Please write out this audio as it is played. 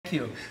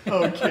Thank you.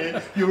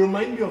 Okay. You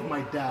remind me of my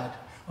dad.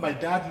 My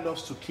dad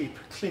loves to keep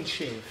clean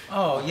shave.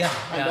 Oh, yeah.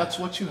 And that's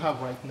what you have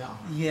right now.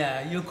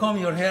 Yeah, you comb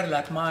your hair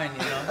like mine,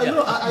 you know. Yeah.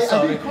 No,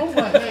 I didn't comb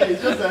my hair.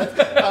 It's just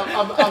that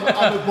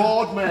I'm a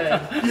bald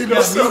man. You know,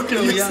 Yeah, so me too,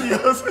 can you yeah. see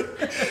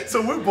us?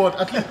 So we're bald.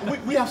 At least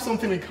we have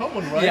something in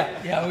common, right?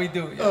 Yeah, we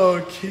do. Yeah.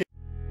 Okay.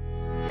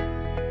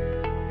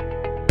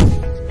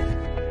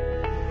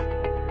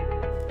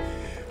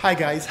 Hi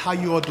guys, how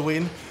you all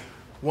doing?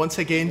 Once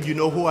again, you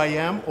know who I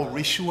am,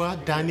 Orishua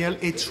Daniel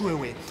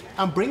Etuewe.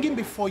 I'm bringing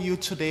before you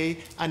today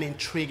an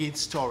intriguing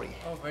story.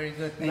 Oh, very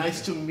good.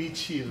 Nice to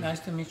meet you. Nice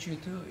to meet you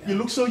too. Yeah. You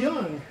look so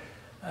young.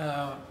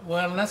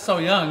 Well, not so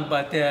young,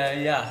 but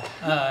yeah.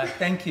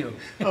 Thank you.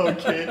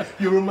 Okay.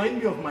 You remind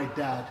me of my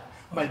dad.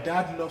 My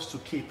dad loves to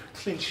keep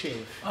clean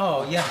shave.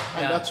 Oh, yeah.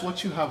 And that's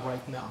what you have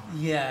right now.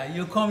 Yeah,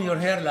 you comb your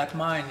hair like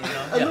mine, you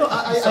know. No,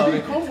 I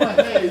didn't comb my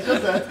hair. It's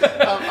just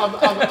that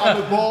I'm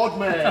a bald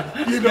man.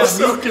 You know, Yeah,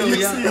 so me can too,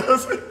 you yeah. see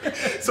us?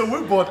 So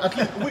we're bald. At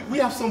least we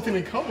have something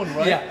in common,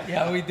 right?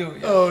 Yeah, we do.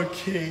 Yeah.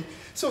 Okay.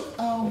 So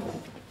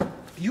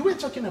you were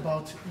talking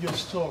about your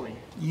story.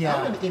 Yeah.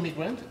 I'm an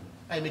immigrant.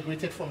 I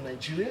immigrated from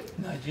Nigeria.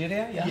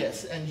 Nigeria, yeah.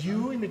 Yes, and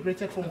you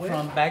immigrated from where?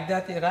 From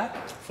Baghdad,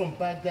 Iraq. From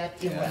Baghdad,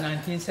 Iraq.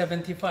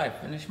 1975.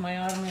 Finished my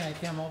army. I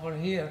came over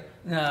here.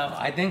 No,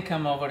 I didn't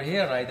come over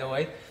here right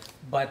away,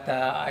 but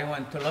I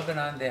went to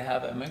Lebanon. They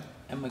have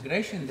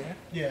immigration there.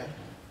 Yeah.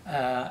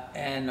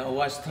 And it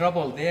was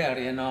trouble there,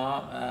 you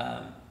know.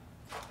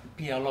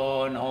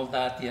 PLO and all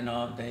that, you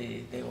know,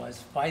 they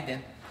was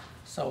fighting.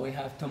 So we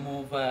have to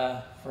move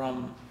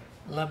from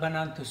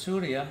Lebanon to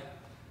Syria,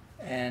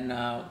 and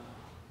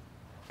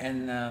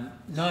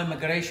no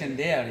immigration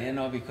there, you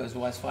know, because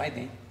was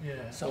fighting.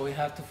 Yeah. So we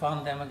have to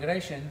find the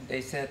immigration. They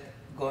said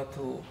go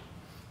to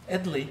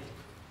Italy.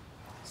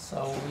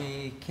 So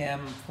we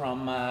came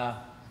from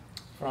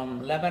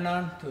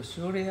Lebanon to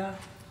Syria,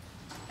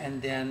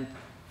 and then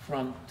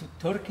from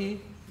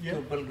Turkey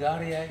to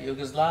Bulgaria,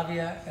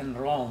 Yugoslavia, and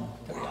Rome,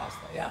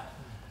 Trieste. Yeah.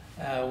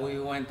 We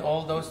went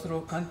all those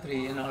through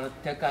country. You know, it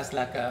took us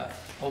like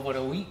over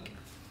a week,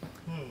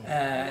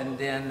 and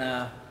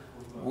then.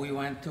 We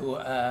went to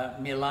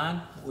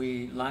Milan.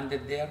 We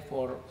landed there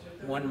for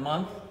 1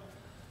 month,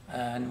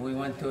 and we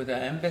went to the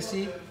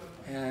embassy,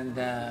 and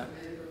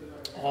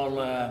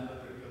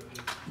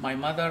my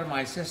mother,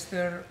 my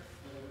sister,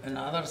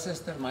 another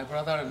sister, my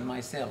brother, and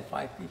myself,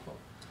 5 people.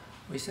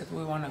 We said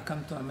we want to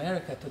come to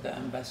America, to the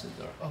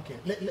ambassador. Okay,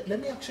 let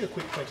me ask you a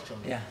quick question.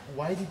 Yeah.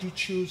 Why did you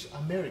choose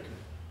America?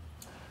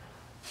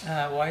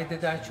 Why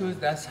did I choose?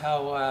 That's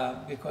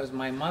how, because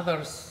my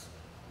mother's,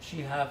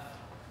 she have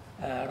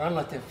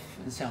relative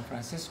in San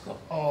Francisco.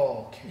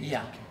 Oh, okay.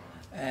 Yeah,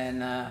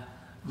 and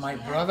my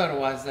brother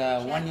was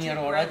 1 year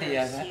already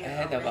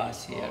ahead of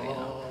us here, you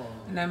know.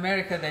 In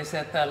America, they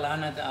said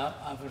land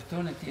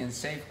opportunity in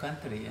safe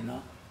country, you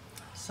know.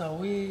 So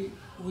we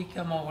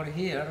come over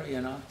here,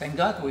 you know. Thank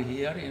God we're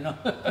here, you know.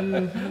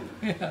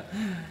 Yeah.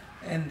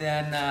 And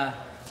then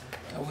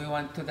we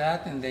went to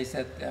that, and they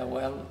said,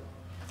 well,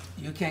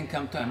 you can't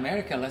come to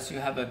America unless you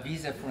have a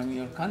visa from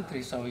your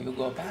country, so you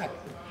go back.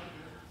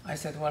 I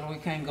said, well, we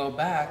can go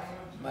back,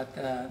 but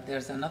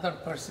there's another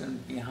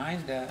person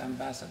behind the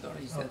ambassador.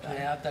 He said, I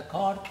have the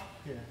card.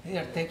 Yeah.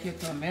 Here, take you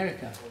to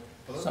America.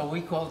 So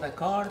we called the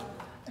card,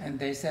 and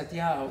they said,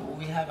 yeah,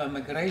 we have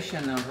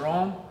immigration in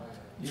Rome.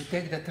 You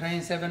take the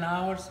train 7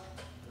 hours,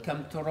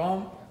 come to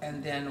Rome,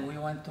 and then we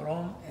went to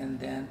Rome, and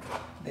then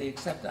they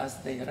accept us,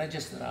 they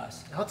register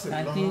us. That's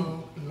a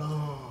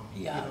long.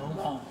 Yeah,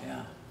 long,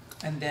 yeah.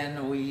 And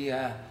then we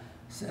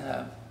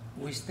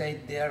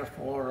stayed there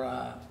for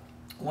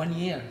 1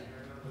 year.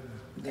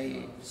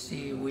 They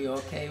see we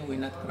okay, we're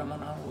not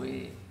criminal,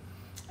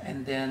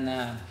 and then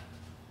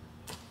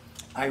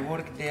I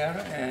worked there,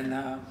 and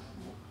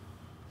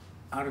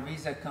our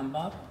visa come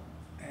up,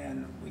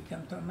 and we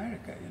came to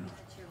America, you know.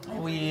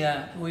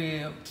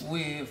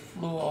 We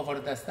flew over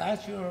the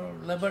Statue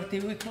of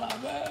Liberty, we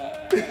clapped,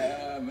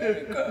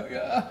 America,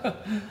 yeah.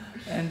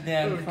 And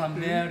then from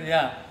there,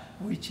 yeah,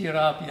 we cheer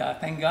up, yeah,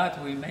 thank God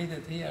we made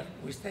it here.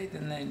 We stayed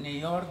in New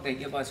York, they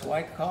give us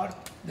white card,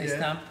 they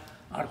stamped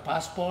our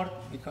passport,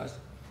 because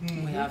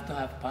we have to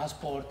have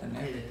passport and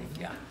everything,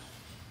 yeah.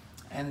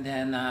 And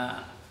then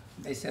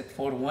they said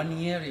for 1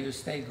 year you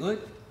stay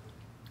good,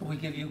 we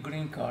give you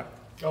green card.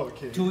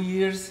 Okay. 2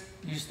 years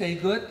you stay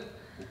good.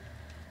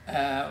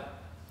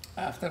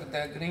 After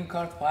the green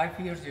card, 5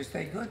 years you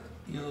stay good,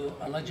 you're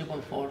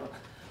eligible for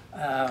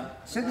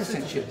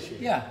citizenship.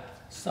 Yeah.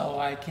 So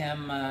I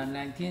came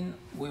 19,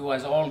 we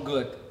was all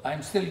good.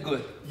 I'm still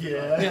good.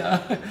 Yeah.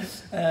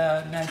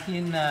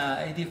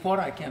 1984,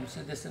 I came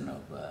citizen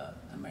of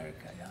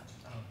America, yeah.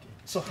 Okay.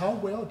 So how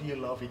well do you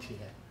love it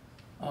here?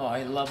 Oh,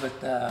 I love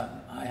it.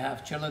 I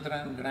have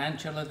children,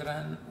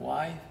 grandchildren,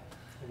 wife.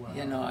 Wow.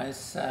 You know,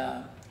 it's,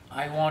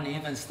 I won't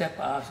even step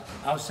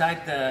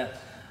outside the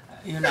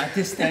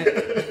United States.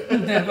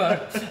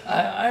 Never.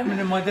 I'm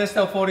in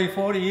Modesto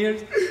 44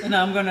 years, and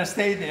I'm going to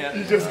stay there.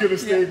 You're just going to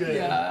stay there?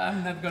 Yeah,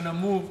 I'm not going to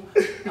move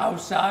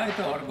outside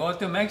or go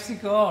to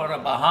Mexico or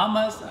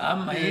Bahamas.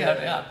 I'm here,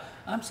 yeah.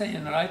 I'm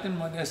saying right in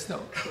Modesto.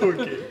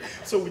 Okay.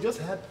 So we just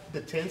had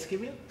the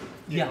Thanksgiving,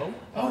 you Yeah. know?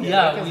 Oh, The yeah,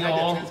 Americans we had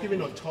all- the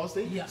Thanksgiving on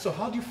Thursday. Yeah. So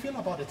how do you feel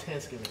about the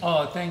Thanksgiving?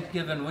 Oh,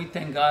 Thanksgiving, we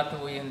thank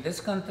God we in this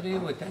country,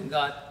 we thank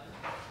God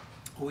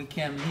we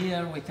came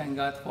here, we thank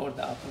God for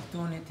the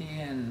opportunity,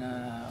 and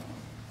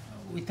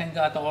we thank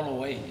God all the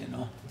way, you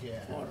know, Yeah.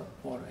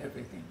 for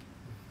everything.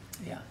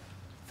 Yeah.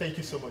 Thank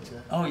you so much.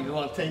 Oh, you're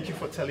welcome. Thank you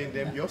for telling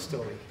them your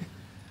story.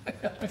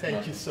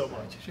 Thank you so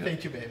much. Sure.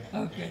 Thank you, baby.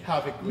 Okay.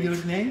 Have a great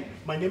Your name?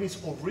 My name is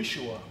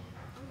Orishua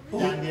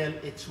Daniel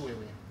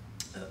Etuewe.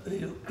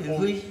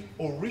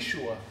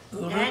 Orishua.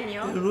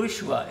 Daniel.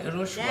 Irushua.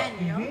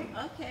 Daniel.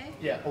 Okay.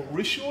 Yeah,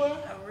 Orishua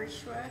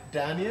Arishwa.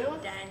 Daniel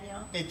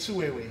Daniel.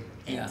 Etuewe.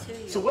 Yeah.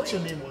 So what's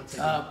your name once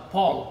again?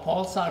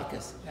 Paul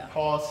Sarkis. Yeah.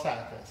 Paul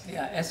Sarkis.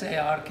 Yeah,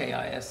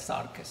 Sarkis,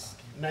 Sarkis.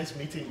 Nice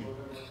meeting you.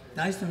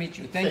 Nice to meet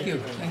you. Thank you.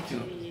 Thank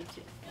you.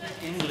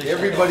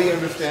 Everybody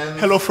understands.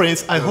 Hello,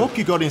 friends. I hope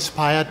you got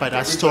inspired by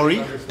that story.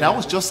 That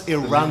was just a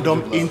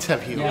random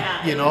interview,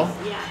 Yeah. you know?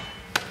 Yeah.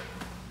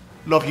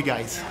 Love you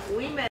guys.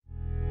 We met.